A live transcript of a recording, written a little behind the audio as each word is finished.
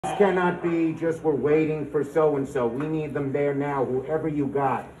This cannot be just we're waiting for so-and-so. We need them there now, whoever you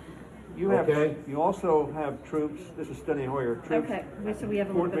got. You also have troops. This is Steny Hoyer. Troops. Okay, so we have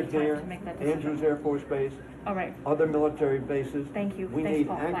a little Fort bit of time McNair, to make that decision. Andrews Air Force Base. All right. Other military bases. Thank you. We Thanks, need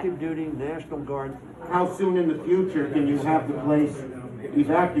Paul. active duty National Guard. How soon in the future can you have the place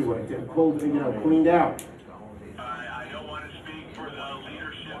evacuated, pulled, cleaned out? I don't want to speak for the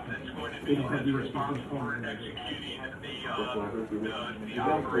leadership that's going to be responsible for executing the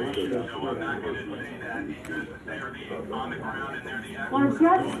operation, so I'm not going to say that because they're on the ground and they're the Well,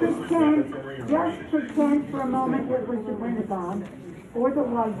 just pretend for a moment it was the Pentagon or the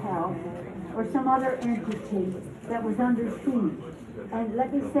White House or some other entity that was under siege. And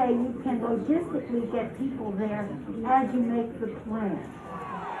let me say, you can logistically get people there as you make the plan.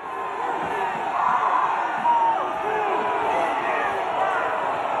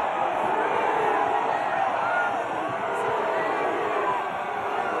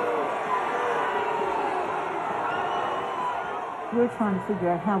 We're trying to figure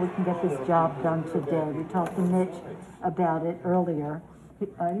out how we can get this job done today. We talked to Mitch about it earlier. He's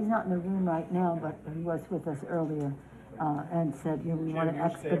not in the room right now, but he was with us earlier and said, we want to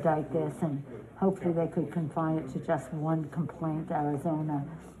expedite this, and hopefully they could confine it to just one complaint, Arizona,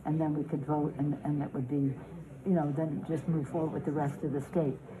 and then we could vote, and it would be, then just move forward with the rest of the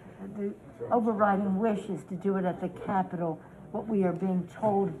state. The overriding wish is to do it at the Capitol. What we are being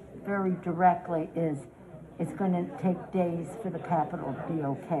told very directly is it's going to take days for the Capitol to be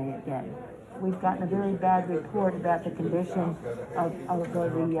okay again. We've gotten a very bad report about the condition of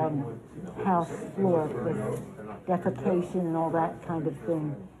the House floor with defecation and all that kind of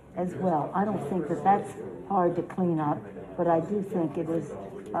thing as well. I don't think that that's hard to clean up, but I do think it is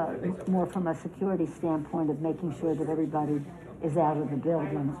more from a security standpoint of making sure that everybody is out of the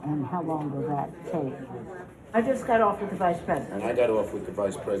building, and how long will that take? I just got off with the Vice President. And I got off with the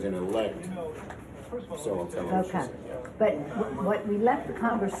Vice President-elect. So I'll tell him. Okay, but what we left the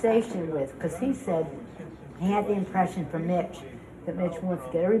conversation with, because he said he had the impression from Mitch that Mitch wants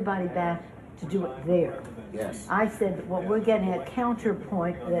to get everybody back to do it there. Yes. I said, well, we're getting a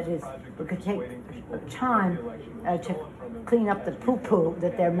counterpoint that is, we could take time to clean up the poo-poo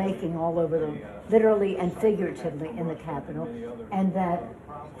that they're making all over literally and figuratively in the Capitol, and that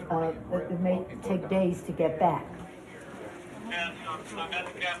it may take days to get back. And I'm at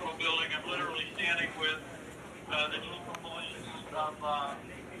the Capitol building. I'm literally standing with the Chief of Police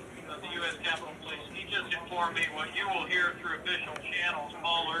of the U.S. Capitol Police. He just informed me what you will hear through official channels.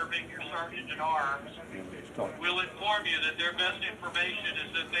 Paul Irving, your Sergeant at Arms, will inform you that their best information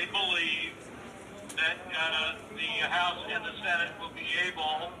is that they believe that the House and the Senate will be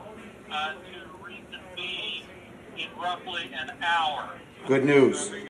able to reconvene in roughly an hour. Good news.